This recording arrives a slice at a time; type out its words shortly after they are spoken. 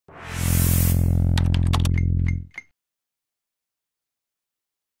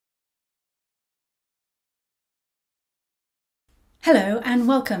Hello and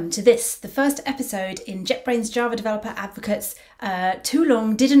welcome to this, the first episode in JetBrains Java Developer Advocate's too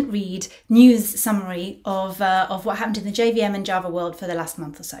long didn't read news summary of what happened in the JVM and Java world for the last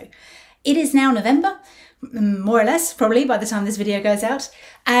month or so. It is now November, more or less, probably by the time this video goes out,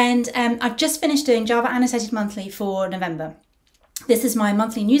 and I've just finished doing Java Annotated Monthly for November. This is my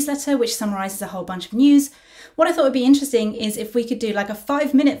monthly newsletter which summarizes a whole bunch of news. What I thought would be interesting is if we could do like a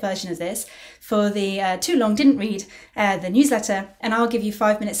 5-minute version of this for the too long didn't read the newsletter, and I'll give you a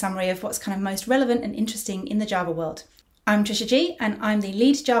 5-minute summary of what's kind of most relevant and interesting in the Java world. I'm Trisha Gee and I'm the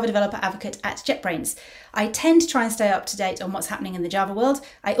lead Java developer advocate at JetBrains. I tend to try and stay up to date on what's happening in the Java world.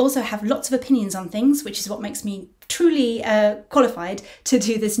 I also have lots of opinions on things, which is what makes me truly qualified to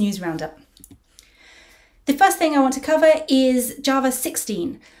do this news roundup. The first thing I want to cover is Java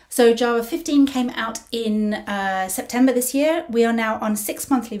 16. So Java 15 came out in September this year. We are now on 6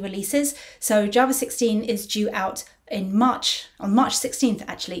 monthly releases. So Java 16 is due out in March, on March 16th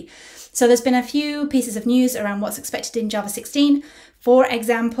actually. So there's been a few pieces of news around what's expected in Java 16. For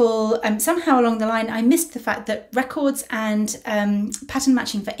example, somehow along the line, I missed the fact that records and pattern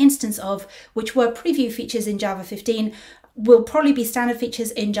matching for instance of, which were preview features in Java 15, will probably be standard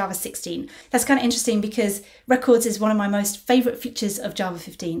features in Java 16. That's kind of interesting because records is one of my most favorite features of Java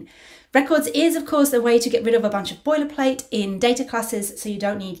 15. Records is, of course, a way to get rid of a bunch of boilerplate in data classes, so you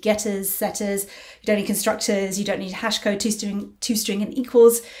don't need getters, setters, you don't need constructors, you don't need hash code, toString and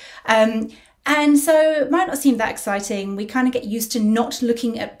equals. And so it might not seem that exciting. We kind of get used to not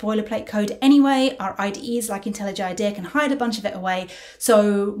looking at boilerplate code anyway. Our IDEs like intelliJ can hide a bunch of it away.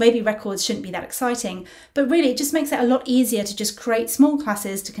 So maybe records shouldn't be that exciting, but really it just makes it a lot easier to just create small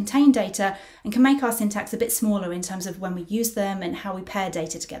classes to contain data and can make our syntax a bit smaller in terms of when we use them and how we pair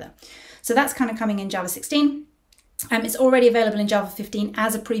data together. So that's kind of coming in Java 16. It's already available in Java 15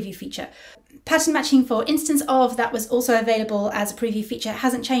 as a preview feature. Pattern matching for instance of, that was also available as a preview feature. It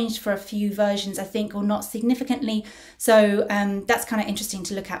hasn't changed for a few versions, I think, or not significantly. So that's kind of interesting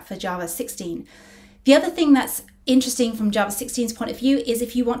to look at for Java 16. The other thing that's interesting from Java 16's point of view is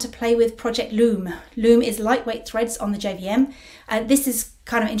if you want to play with Project Loom. Loom is lightweight threads on the JVM. This is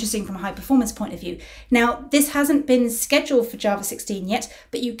kind of interesting from a high performance point of view. Now, this hasn't been scheduled for Java 16 yet,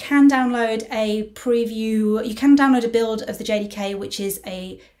 but you can download a preview, you can download a build of the JDK, which is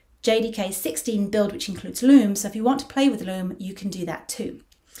a JDK 16 build, which includes Loom. So if you want to play with Loom, you can do that too.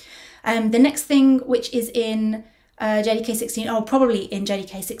 The next thing, which is in JDK 16, or probably in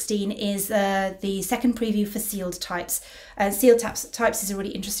JDK 16, is the second preview for sealed types. Sealed types is a really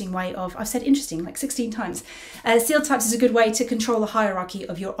interesting way of, I've said interesting like 16 times. Sealed types is a good way to control the hierarchy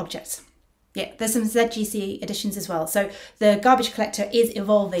of your objects. Yeah, there's some ZGC additions as well. So the garbage collector is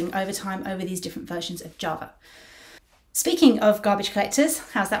evolving over time over these different versions of Java. Speaking of garbage collectors,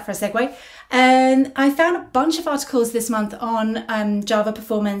 how's that for a segue? I found a bunch of articles this month on Java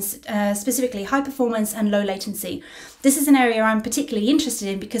performance, specifically high performance and low latency. This is an area I'm particularly interested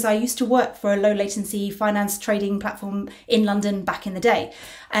in because I used to work for a low latency finance trading platform in London back in the day.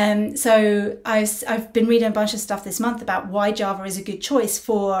 So I've been reading a bunch of stuff this month about why Java is a good choice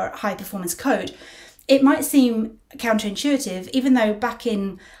for high performance code. It might seem counterintuitive, even though back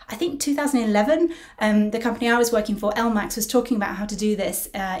in, I think 2011, the company I was working for, LMAX, was talking about how to do this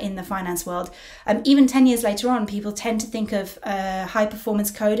in the finance world. Even 10 years later on, people tend to think of high performance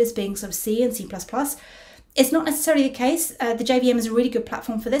code as being sort of C and C++. It's not necessarily the case. The JVM is a really good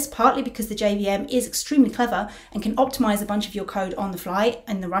platform for this, partly because the JVM is extremely clever and can optimize a bunch of your code on the fly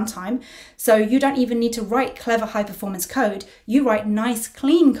in the runtime. So you don't even need to write clever high performance code. You write nice,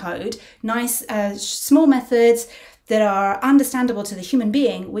 clean code, nice small methods that are understandable to the human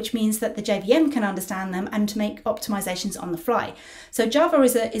being, which means that the JVM can understand them and to make optimizations on the fly. So Java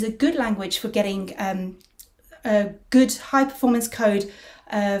is a good language for getting a good high performance code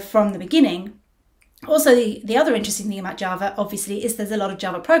from the beginning. Also, the other interesting thing about Java, obviously, is there's a lot of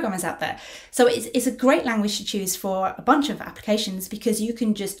Java programmers out there. So it's a great language to choose for a bunch of applications because you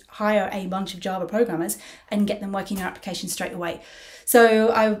can just hire a bunch of Java programmers and get them working your application straight away.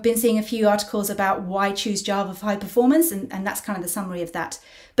 So I've been seeing a few articles about why choose Java for high performance, and that's kind of the summary of that.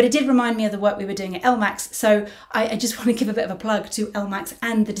 But it did remind me of the work we were doing at LMAX. So I just want to give a bit of a plug to LMAX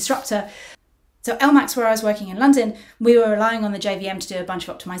and the Disruptor. So LMAX, where I was working in London, we were relying on the JVM to do a bunch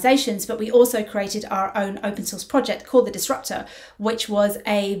of optimizations, but we also created our own open source project called the Disruptor, which was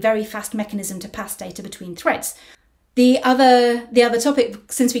a very fast mechanism to pass data between threads. The other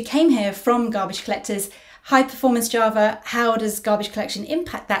topic, since we came here from garbage collectors, high performance Java, how does garbage collection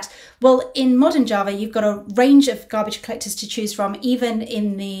impact that? Well, in modern Java, you've got a range of garbage collectors to choose from, even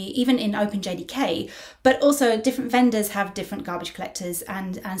in OpenJDK, but also different vendors have different garbage collectors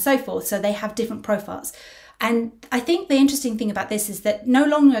and so forth. So they have different profiles. And I think the interesting thing about this is that no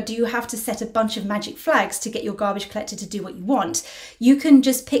longer do you have to set a bunch of magic flags to get your garbage collector to do what you want. You can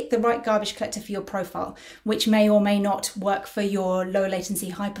just pick the right garbage collector for your profile, which may or may not work for your low latency,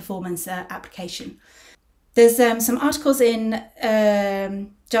 high performance application. There's some articles in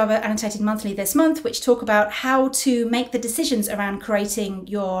Java Annotated Monthly this month which talk about how to make the decisions around creating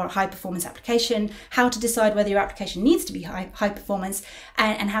your high performance application, how to decide whether your application needs to be high performance,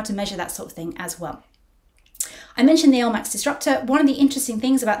 and how to measure that sort of thing as well. I mentioned the LMAX disruptor. One of the interesting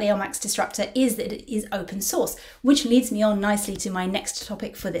things about the LMAX disruptor is that it is open source, which leads me on nicely to my next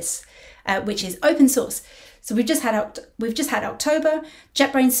topic for this, which is open source. So we've just had October.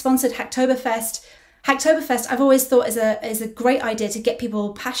 JetBrains sponsored Hacktoberfest. Hacktoberfest, I've always thought is a great idea to get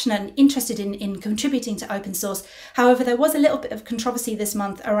people passionate and interested in contributing to open source. However, there was a little bit of controversy this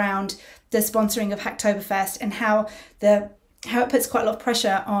month around the sponsoring of Hacktoberfest and how it puts quite a lot of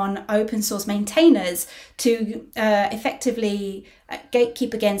pressure on open source maintainers to effectively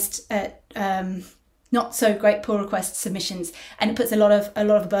gatekeep against not so great pull request submissions, and it puts a lot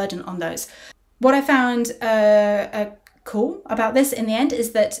of burden on those. What I found cool about this in the end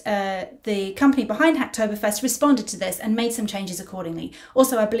is that the company behind Hacktoberfest responded to this and made some changes accordingly.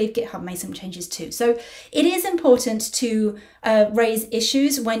 Also, I believe GitHub made some changes too. So it is important to raise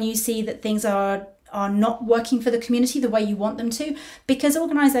issues when you see that things are not working for the community the way you want them to, because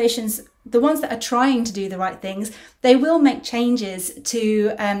organizations, the ones that are trying to do the right things, they will make changes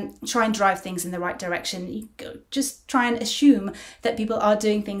to try and drive things in the right direction. You just try and assume that people are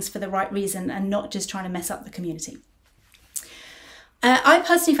doing things for the right reason and not just trying to mess up the community. I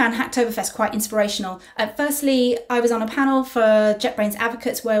personally found Hacktoberfest quite inspirational. Firstly, I was on a panel for JetBrains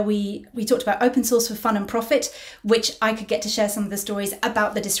advocates where we talked about open source for fun and profit, which I could get to share some of the stories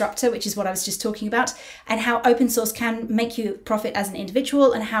about the disruptor, which is what I was just talking about, and how open source can make you profit as an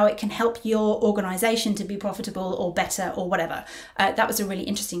individual and how it can help your organization to be profitable or better or whatever. That was a really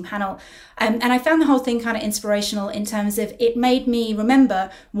interesting panel. And I found the whole thing kind of inspirational in terms of it made me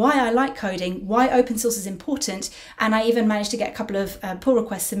remember why I like coding, why open source is important, and I even managed to get a couple of pull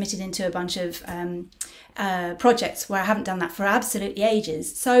requests submitted into a bunch of projects where I haven't done that for absolutely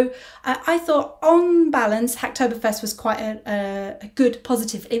ages. So I thought on balance, Hacktoberfest was quite a good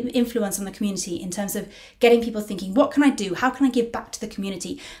positive influence on the community in terms of getting people thinking, what can I do? How can I give back to the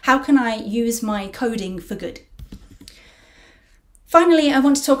community? How can I use my coding for good? Finally, I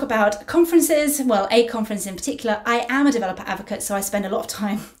want to talk about conferences, well, a conference in particular. I am a developer advocate, so I spend a lot of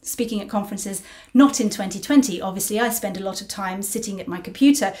time speaking at conferences, not in 2020. Obviously, I spend a lot of time sitting at my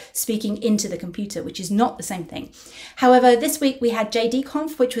computer, speaking into the computer, which is not the same thing. However, this week we had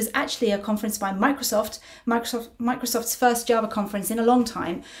JDConf, which was actually a conference by Microsoft's first Java conference in a long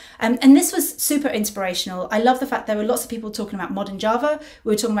time. And this was super inspirational. I love the fact there were lots of people talking about modern Java.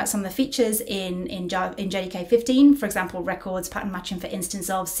 We were talking about some of the features in JDK 15, for example, records, pattern matching for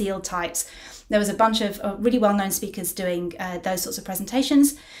instanceof, sealed types. There was a bunch of really well-known speakers doing those sorts of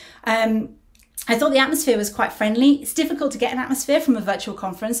presentations. I thought the atmosphere was quite friendly. It's difficult to get an atmosphere from a virtual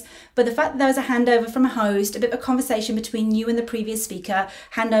conference, but the fact that there was a handover from a host, a bit of a conversation between you and the previous speaker,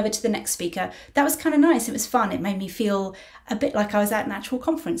 handover to the next speaker, that was kind of nice. It was fun. It made me feel a bit like I was at an actual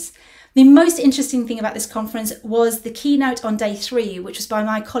conference. The most interesting thing about this conference was the keynote on day 3, which was by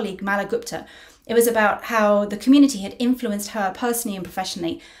my colleague Mala Gupta. It was about how the community had influenced her personally and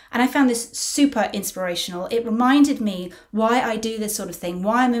professionally. And I found this super inspirational. It reminded me why I do this sort of thing,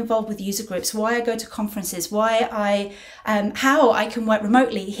 why I'm involved with user groups, why I go to conferences, how I can work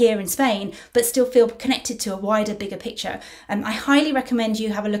remotely here in Spain, but still feel connected to a wider, bigger picture. I highly recommend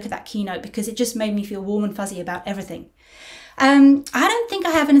you have a look at that keynote because it just made me feel warm and fuzzy about everything. I don't think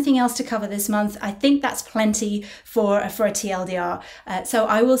I have anything else to cover this month. I think that's plenty for a TLDR. So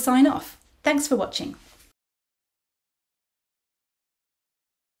I will sign off. Thanks for watching.